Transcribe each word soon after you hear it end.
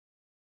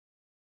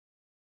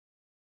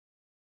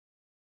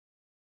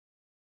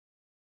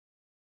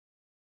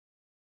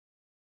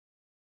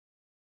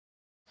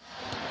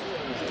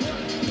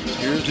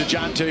Here's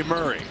DeJounte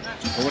Murray.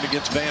 Going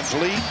against Van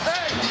Vliet.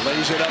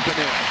 Lays it up and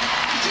in.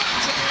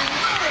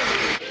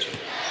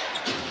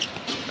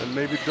 And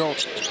maybe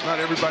not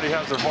everybody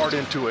has their heart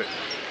into it.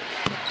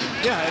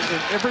 Yeah,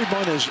 and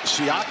everyone, as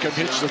Siakam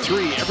hits the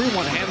three,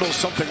 everyone handles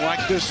something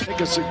like this. Take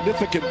a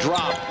significant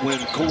drop when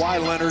Kawhi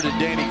Leonard and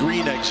Danny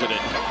Green exited.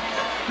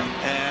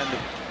 And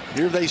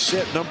here they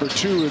sit number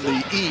 2 in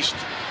the East,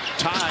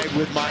 tied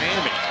with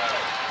Miami.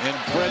 And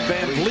Fred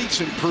Van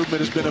Vliet's improvement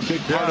has been a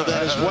big part of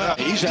that as well.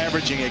 He's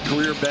averaging a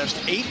career best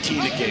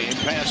 18 a game.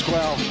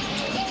 Pascal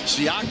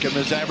Siakam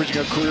is averaging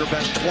a career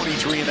best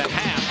 23 and a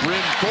half.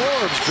 Bryn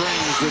Forbes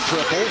drains the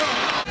triple.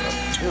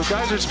 You know,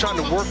 guys are just trying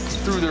to work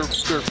through their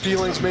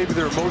feelings, maybe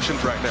their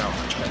emotions right now.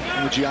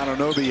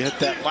 Giannonobi hit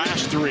that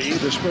last three.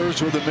 The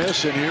Spurs with a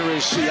miss, and here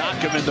is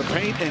Siakam in the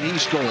paint, and he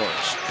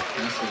scores.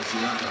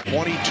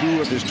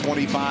 22 of his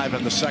 25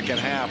 in the second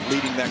half,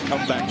 leading that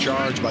comeback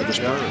charge by the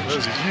Spurs. Yeah, that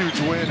was a huge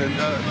win, and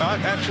not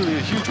actually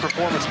a huge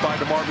performance by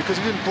DeMar because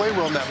he didn't play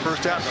well in that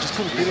first half. Just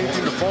couldn't get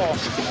anything to fall.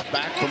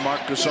 Back from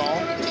Marc Gasol.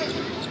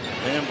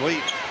 Van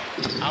Vliet,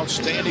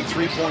 outstanding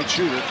three-point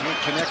shooter.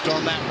 Can't connect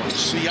on that one.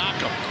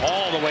 Siakam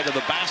all the way to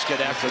the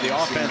basket after the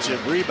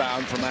offensive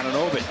rebound from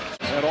Anunoby.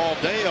 Had all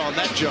day on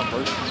that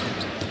jumper.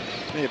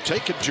 May have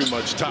taken too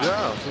much time.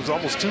 Yeah, it was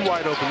almost too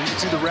wide open. You can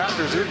see the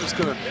Raptors, they're just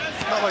gonna,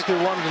 not like they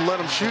wanted to let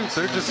them shoot.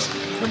 They're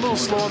a little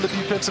slow on the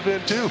defensive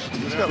end too.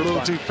 Just got a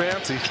little too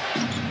fancy.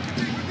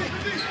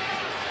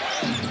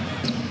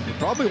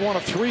 Probably want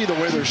a three the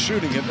way they're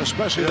shooting it,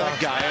 especially that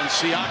guy. And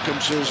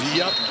Siakam says,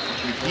 yep,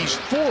 he's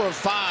 4 of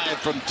 5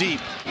 from deep.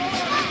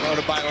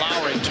 Guarded by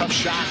Lowry, tough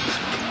shot.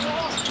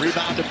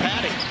 Rebound to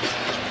Patty.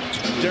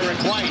 Derek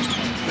White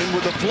in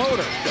with the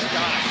floater.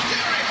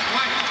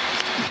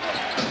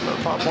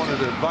 Pop wanted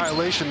a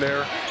violation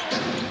there.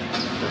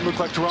 It looked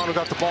like Toronto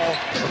got the ball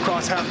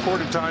across half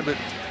court in time, but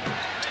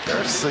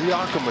there's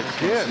Siakam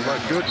again. My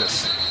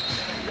goodness.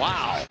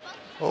 Wow.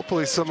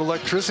 Hopefully some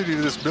electricity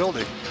to this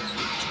building.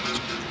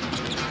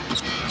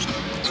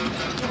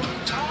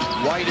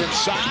 White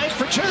inside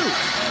for 2.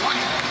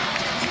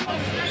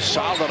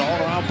 Solid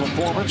all-around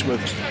performance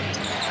with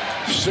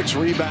 6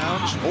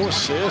 rebounds, 4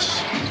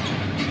 assists.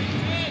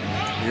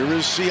 Here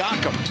is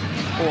Siakam.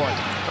 Boy,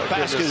 the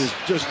basket is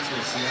just...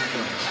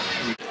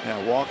 Yeah,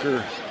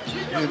 Walker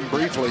in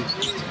briefly.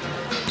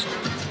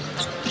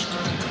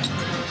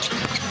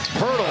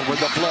 Hurdle with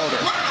the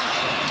floater.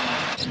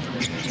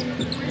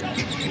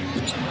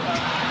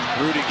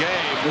 Rudy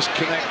Gay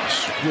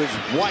disconnects with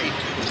White.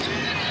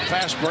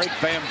 Fast break,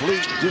 Van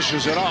Vliet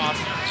dishes it off.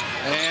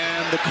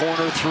 And the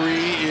corner 3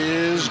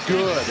 is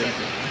good.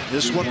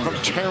 This one from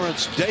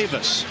Terrence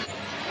Davis.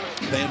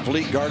 Van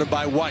Vliet guarded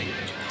by White.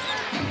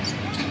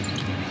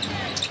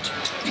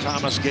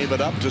 Thomas gave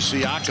it up to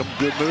Siakam.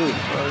 Good move.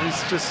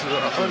 He's just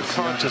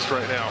unconscious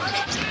right now.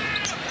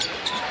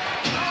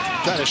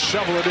 Trying to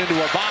shovel it into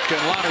Ibaka,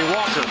 and Lonnie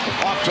Walker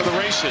off to the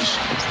races.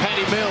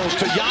 Patty Mills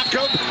to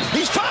Jakob.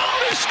 He's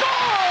fouled. He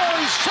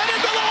scores. Sent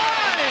into the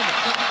line.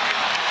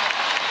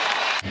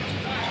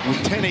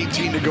 With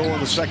 10:18 to go in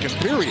the second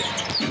period.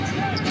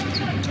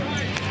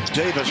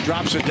 Davis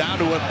drops it down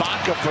to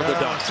Ibaka for the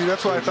dunk. See,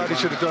 that's what I thought he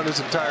should have done his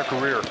entire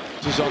career.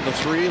 This is on the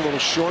 3, a little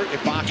short.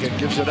 Ibaka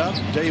gives it up.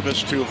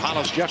 Davis to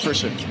Hollis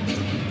Jefferson.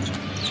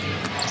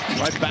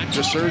 Right back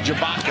to Serge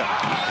Ibaka.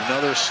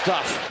 Another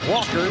stuff.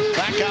 Walker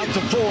back out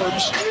to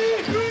Forbes.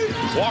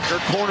 Walker,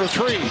 corner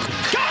 3.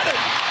 Got it!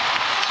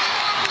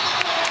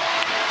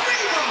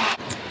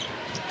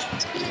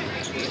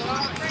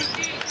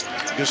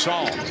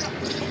 Gasol.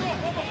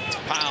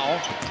 Powell.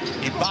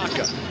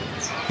 Ibaka.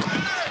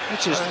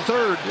 It's his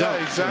third dunk.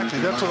 Yeah, exactly.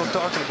 That's what I'm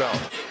talking about.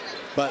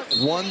 But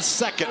 1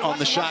 second on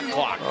the shot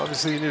clock.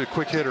 Obviously, you need a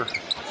quick hitter.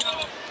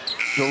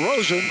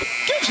 DeRozan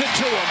gives it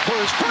to him for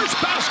his first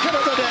basket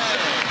of the day.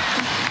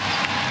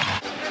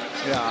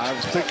 Yeah, I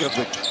was thinking of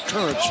the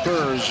current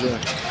Spurs.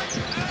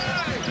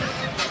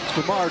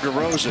 DeMar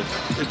DeRozan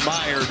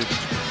admired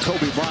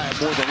Kobe Bryant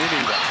more than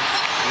anyone.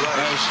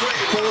 As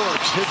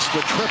Forbes hits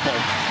the triple.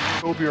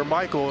 Kobe or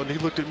Michael, and he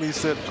looked at me and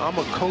said, "I'm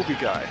a Kobe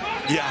guy."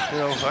 Yeah. You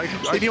know,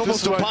 and he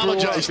almost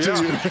apologized to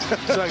you.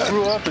 So I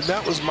grew up, and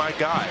that was my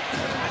guy.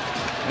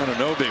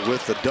 Anunoby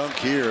with the dunk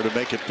here to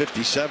make it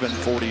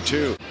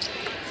 57-42.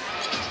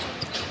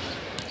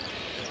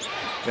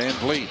 Van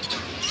Vliet.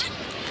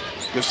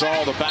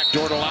 Gasol the back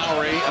door to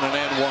Lowry and an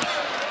and 1.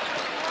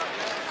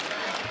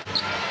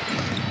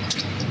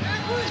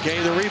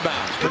 Gay the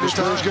rebound. The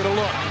Spurs get a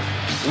look.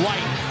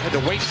 White had to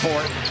wait for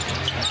it.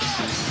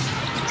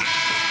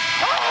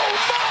 Oh,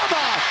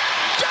 mama!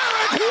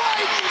 Derek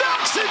White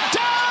knocks it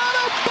down,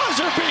 a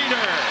buzzer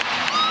beater.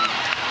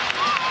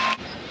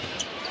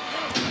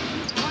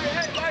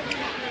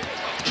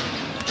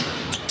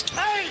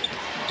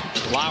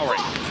 Lowry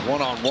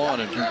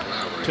one-on-one and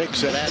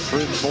takes it at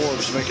Bryn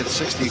Forbes to make it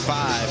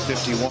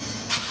 65-51.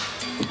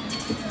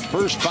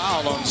 First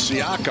foul on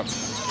Siakam.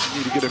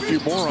 Need to get a few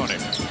more on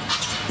him.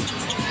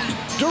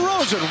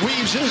 DeRozan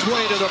weaves his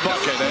way to the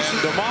bucket,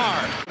 and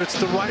DeMar. It's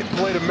the right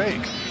play to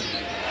make.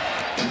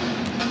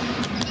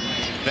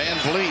 Van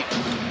Vliet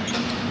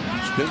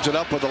Pins it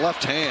up with the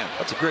left hand.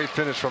 That's a great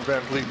finish from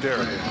Van Vliet there.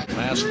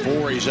 Last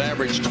 4, he's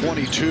averaged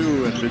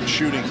 22 and been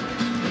shooting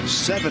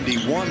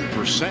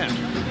 71%.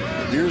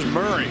 Here's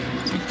Murray.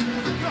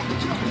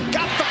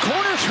 Got the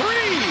corner 3.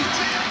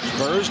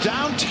 Spurs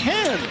down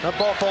 10. That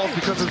ball falls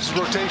because of its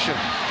rotation.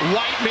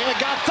 White may have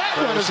got that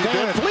one as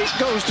Van Vliet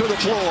goes to the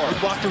floor. He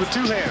blocked it with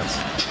 2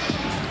 hands.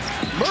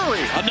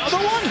 Murray,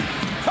 another one.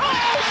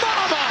 Oh,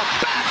 mama!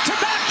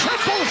 Back-to-back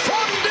triple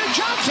from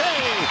DeJounte.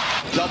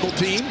 Double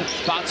team,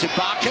 spots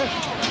Ibaka.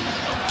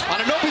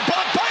 Anunoby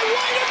blocked by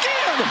White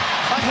again.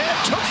 Ahead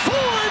to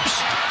Forbes.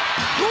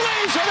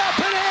 Lays it up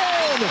and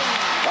in.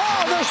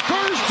 Oh, the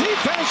Spurs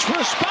defense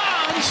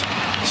responds.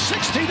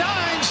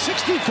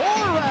 69-64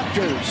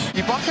 Raptors.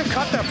 Ibaka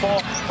cut that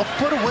ball a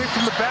foot away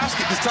from the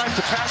basket. Decides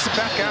to pass it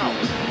back out.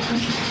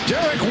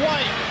 Derek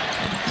White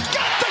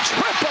got the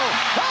triple.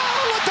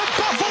 Oh, let the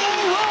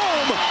Buffalo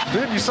roam.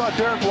 Then you saw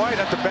Derek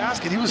White at the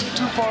basket. He was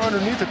too far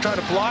underneath to try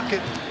to block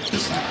it.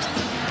 Just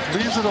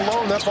leaves it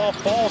alone. That ball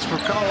falls for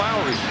Kyle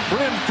Lowry.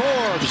 Bryn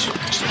Forbes.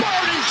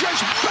 Sparty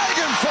just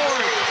begging for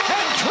it.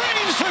 And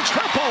drains the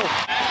triple.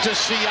 To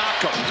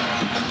Siakam.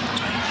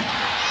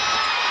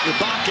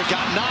 Ibaka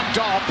got knocked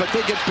off, but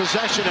they get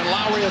possession and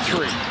Lowry a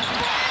 3.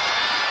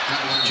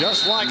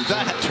 Just like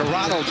that,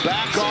 Toronto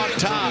back on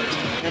top.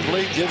 And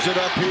Vliet gives it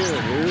up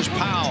here. Here's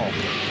Powell.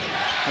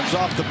 Comes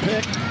off the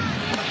pick.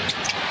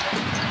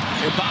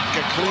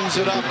 Ibaka cleans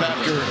it up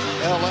after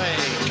LA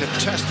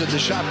contested the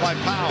shot by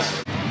Powell.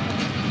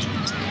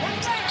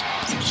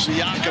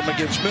 Siakam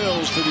against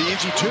Mills for the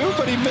easy 2,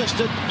 but he missed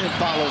it and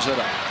follows it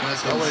up.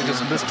 LA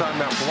just missed time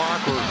that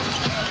block or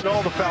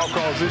all the foul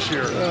calls this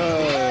year.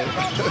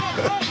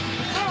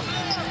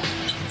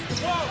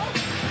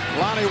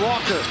 Lonnie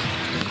Walker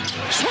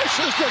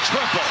swishes the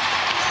triple.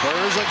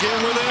 Spurs again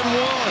within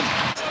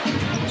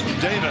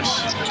 1.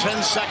 Davis,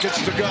 10 seconds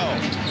to go.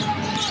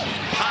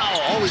 Powell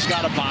always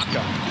got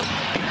Ibaka.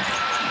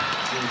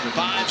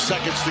 5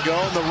 seconds to go,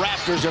 and the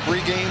Raptors have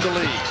regained the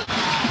lead.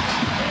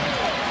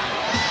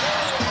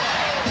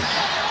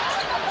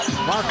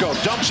 Marco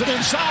dumps it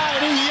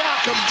inside, and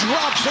Siakam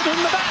drops it in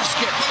the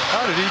basket.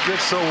 How did he get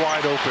so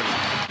wide open?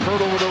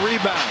 Hurdle with a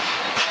rebound.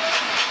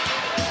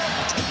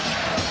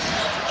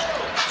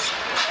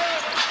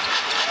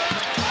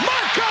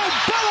 Marco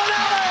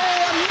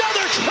Bellinelli,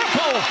 another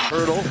triple.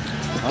 Hurdle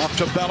off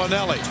to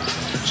Bellinelli.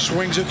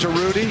 Swings it to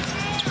Rudy.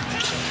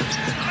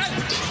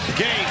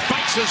 Gay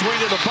fights his way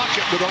to the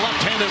bucket with a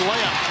left-handed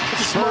layup.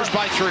 Spurs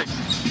by 3.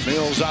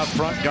 Mills out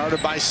front,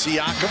 guarded by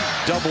Siakam.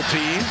 Double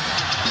team.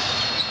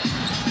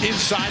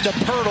 Inside to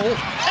Pirtle,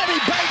 and he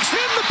banks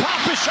in the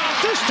pop-up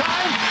shot this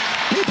time.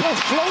 People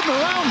floating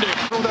around him.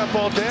 Throw that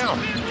ball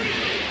down.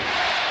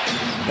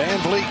 Van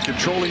Vliet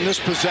controlling this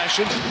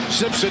possession.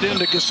 Zips it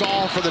into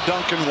Gasol for the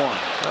dunk and 1.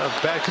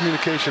 Bad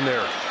communication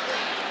there.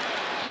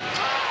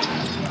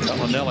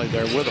 Bellinelli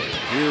there with him.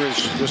 Here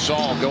is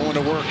Gasol going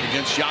to work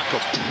against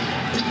Jakob.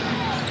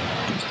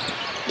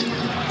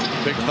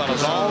 Big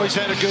fella's always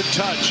had a good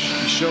touch.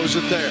 He shows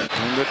it there.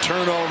 And the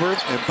turnover,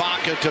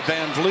 Ibaka to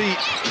Van Vliet.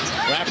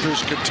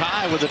 Raptors could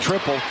tie with a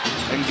triple,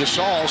 and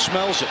Gasol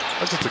smells it.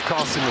 That's just a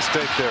costly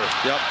mistake there.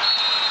 Yep.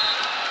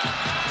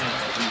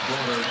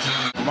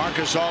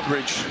 Marcus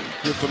Aldridge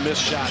with the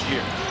missed shot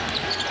here.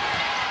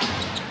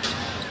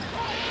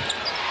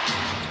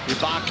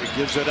 Ibaka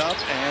gives it up,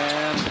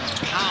 and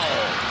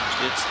Powell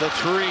hits the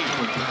 3.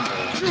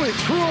 Really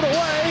threw it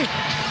away.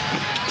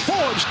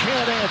 Forbes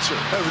can't answer.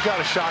 Hey, we got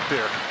a shot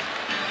there.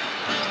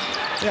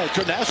 Yeah, he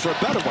couldn't ask for a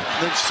better one.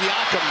 Then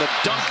Siakam the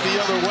dunk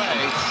the other way.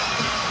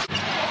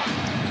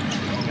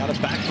 Got it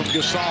back from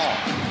Gasol.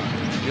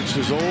 Gets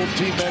his old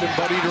teammate and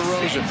buddy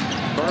DeRozan.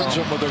 Burns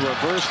him with a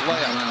reverse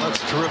layup. That's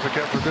a terrific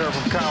effort there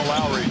from Kyle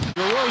Lowry.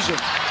 DeRozan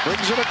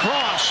brings it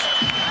across.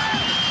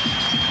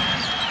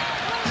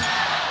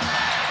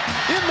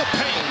 In the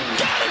paint.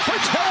 Got it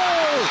for 2.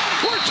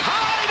 We're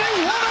tied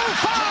at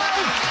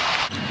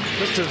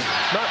 105. Just to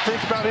not think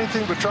about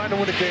anything but trying to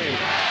win a game.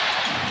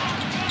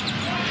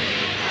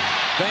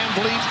 Van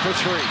Vliet for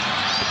 3.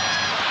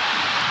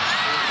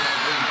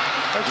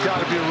 That's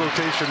got to be a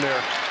rotation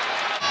there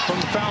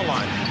from the foul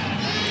line.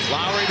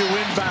 Lowry to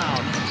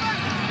inbound.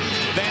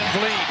 Van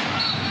Vliet.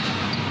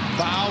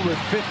 Foul with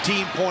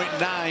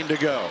 15.9 to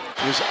go.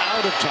 Is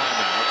out of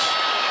timeouts.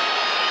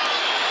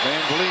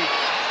 Van Vliet.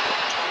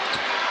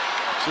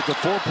 It's a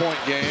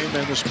 4-point game,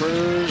 and the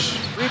Spurs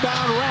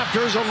rebound.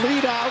 Raptors a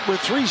lead out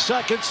with 3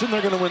 seconds, and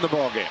they're going to win the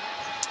ball game.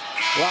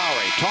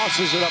 Lowry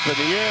tosses it up in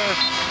the air,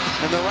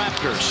 and the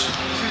Raptors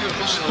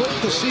split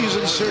the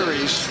season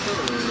series,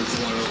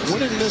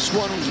 winning this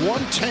one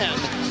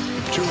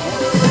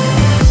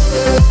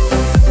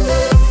 110-100.